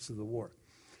 5 weeks of the war.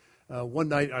 One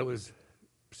night I was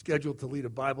scheduled to lead a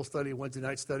Bible study, Wednesday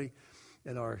night study,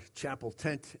 in our chapel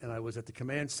tent, and I was at the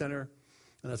command center.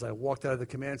 And as I walked out of the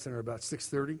command center about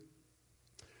 6:30,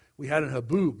 we had a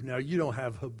Haboob. Now, you don't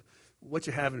have what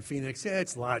you have in Phoenix. Yeah,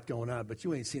 it's a lot going on, but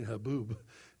you ain't seen Haboob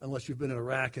unless you've been in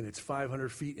Iraq, and it's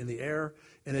 500 feet in the air,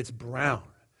 and it's brown.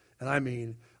 And I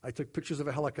mean, I took pictures of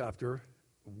a helicopter.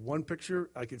 One picture,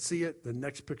 I could see it. The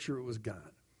next picture, it was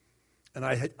gone. And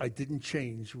I didn't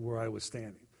change where I was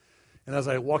standing. And as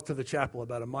I walked to the chapel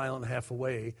about 1.5 miles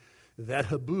away, that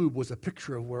Haboob was a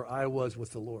picture of where I was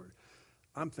with the Lord.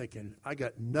 I'm thinking, I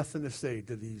got nothing to say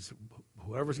to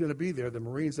whoever's going to be there, the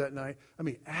Marines that night. I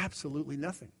mean, absolutely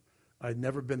nothing. I'd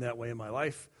never been that way in my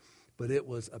life, but it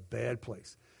was a bad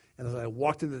place. And as I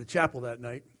walked into the chapel that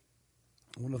night,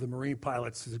 one of the Marine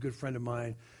pilots is a good friend of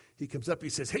mine. He comes up, he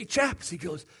says, "Hey, chaps," he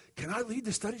goes, "Can I lead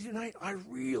the study tonight? I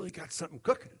really got something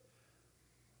cooking."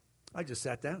 I just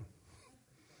sat down.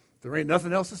 There ain't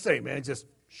nothing else to say, man. Just,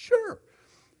 sure.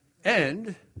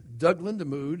 And Doug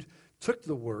Lindemood took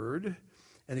the word,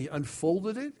 and he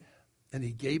unfolded it, and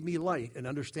he gave me light and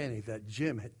understanding that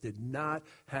Jim did not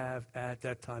have at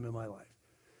that time in my life.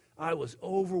 I was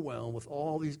overwhelmed with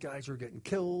all these guys who were getting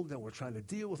killed, and we're trying to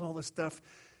deal with all this stuff.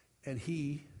 And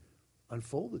he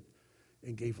unfolded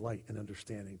and gave light and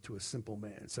understanding to a simple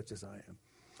man such as I am.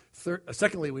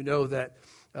 Secondly, we know that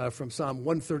from Psalm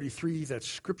 133 that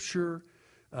Scripture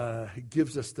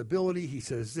gives us stability. He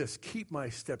says this, keep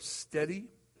steady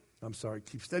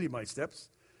my steps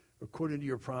according to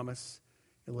your promise,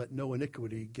 and let no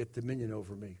iniquity get dominion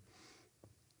over me.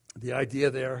 The idea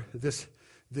there, this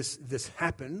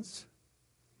happens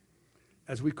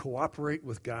as we cooperate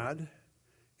with God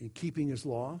in keeping his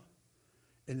law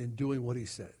and in doing what he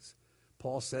says.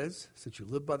 Paul says, since you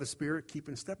live by the Spirit, keep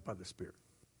in step by the Spirit.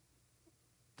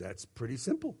 That's pretty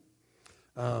simple.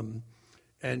 And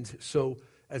so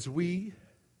as we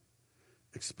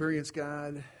experience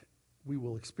God, we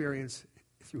will experience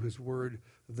through his word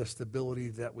the stability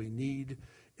that we need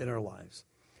in our lives.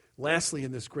 Lastly,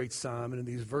 in this great psalm and in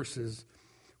these verses,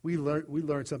 we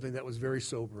learned something that was very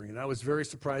sobering. And I was very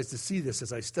surprised to see this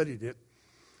as I studied it.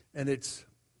 And it's,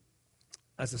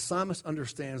 as the psalmist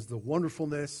understands the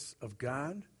wonderfulness of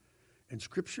God and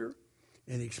Scripture,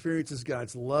 and he experiences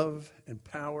God's love and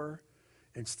power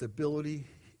and stability,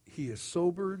 he is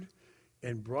sobered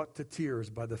and brought to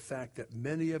tears by the fact that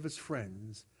many of his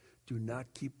friends do not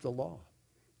keep the law.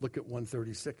 Look at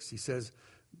 136. He says,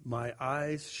 my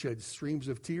eyes shed streams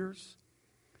of tears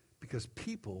because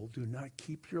people do not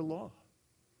keep your law.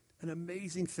 An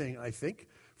amazing thing, I think,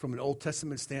 from an Old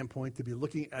Testament standpoint, to be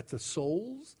looking at the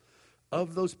souls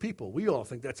of those people. We all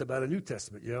think that's about a New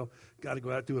Testament, got to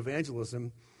go out to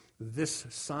evangelism. This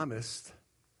psalmist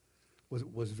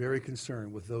was very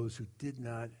concerned with those who did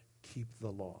not keep the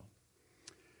law.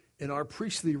 In our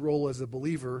priestly role as a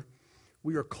believer,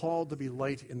 we are called to be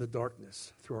light in the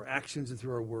darkness through our actions and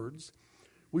through our words.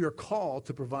 We are called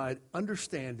to provide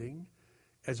understanding,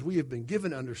 as we have been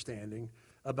given understanding,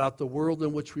 about the world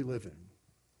in which we live in.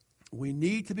 We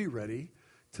need to be ready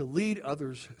to lead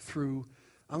others through,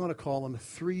 I'm going to call them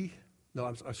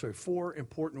four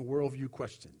important worldview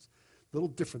questions. A little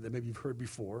different than maybe you've heard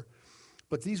before.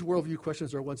 But these worldview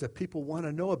questions are ones that people want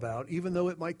to know about, even though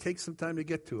it might take some time to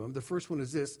get to them. The first one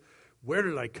is this: where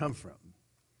did I come from?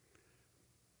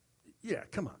 Yeah,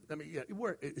 come on. I mean,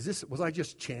 where is this? Was I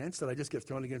just chance? Did I just get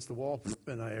thrown against the wall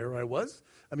and there I was?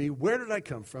 I mean, where did I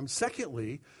come from?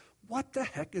 Secondly, what the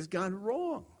heck has gone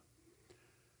wrong?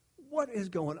 What is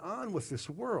going on with this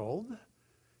world?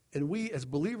 And we as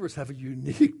believers have a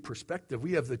unique perspective.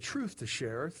 We have the truth to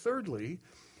share. Thirdly,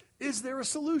 is there a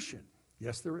solution?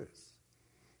 Yes, there is.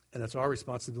 And it's our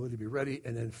responsibility to be ready.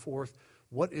 And then fourth,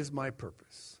 what is my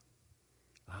purpose?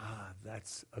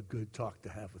 That's a good talk to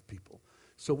have with people.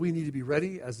 So we need to be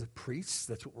ready as a priests.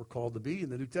 That's what we're called to be in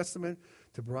the New Testament,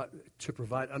 to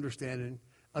provide understanding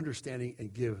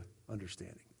and give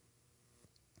understanding.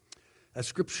 As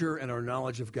Scripture and our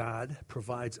knowledge of God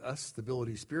provides us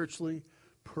stability spiritually,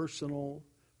 personally,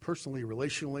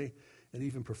 relationally, and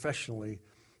even professionally,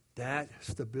 that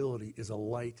stability is a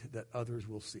light that others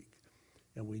will seek.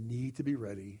 And we need to be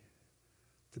ready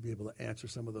to be able to answer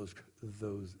some of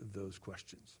those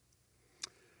questions.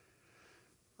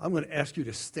 I'm going to ask you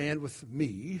to stand with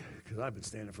me, because I've been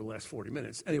standing for the last 40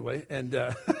 minutes. Anyway, and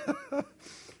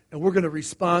we're going to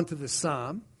respond to this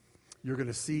psalm. You're going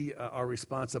to see our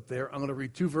response up there. I'm going to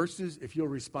read 2 verses. If you'll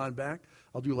respond back,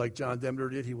 I'll do like John Demeter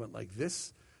did. He went like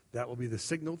this. That will be the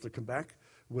signal to come back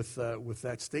with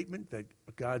that statement that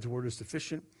God's word is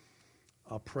sufficient.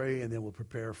 I'll pray, and then we'll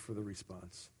prepare for the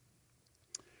response.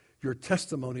 Your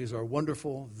testimonies are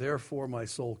wonderful. Therefore, my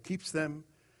soul keeps them.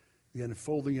 The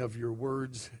unfolding of your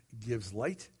words gives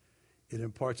light. It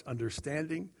imparts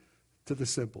understanding to the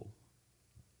simple.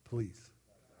 Please.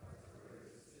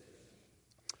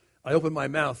 I open my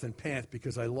mouth and pant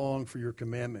because I long for your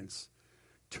commandments.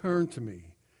 Turn to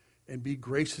me and be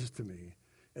gracious to me,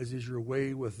 as is your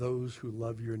way with those who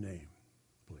love your name.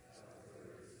 Please.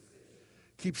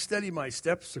 Keep steady my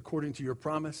steps according to your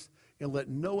promise, and let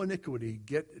no iniquity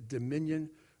get dominion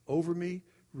over me.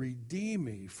 Redeem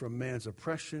me from man's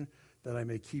oppression, that I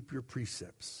may keep your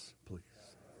precepts, please.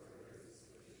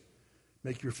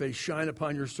 Make your face shine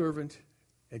upon your servant,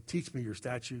 and teach me your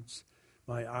statutes.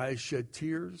 My eyes shed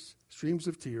tears, streams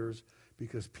of tears,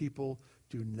 because people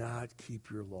do not keep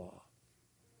your law.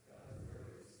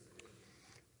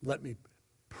 Let me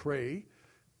pray.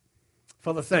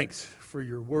 Father, thanks for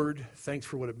your word. Thanks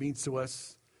for what it means to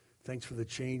us. Thanks for the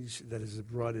change that has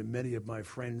brought in many of my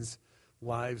friends'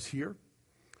 lives here.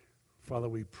 Father,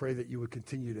 we pray that you would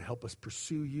continue to help us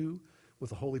pursue you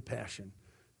with a holy passion,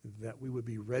 that we would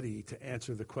be ready to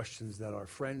answer the questions that our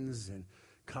friends and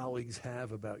colleagues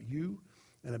have about you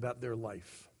and about their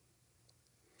life.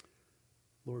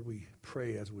 Lord, we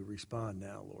pray as we respond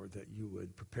now, Lord, that you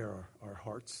would prepare our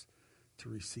hearts to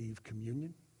receive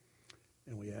communion.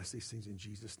 And we ask these things in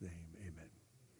Jesus' name. Amen.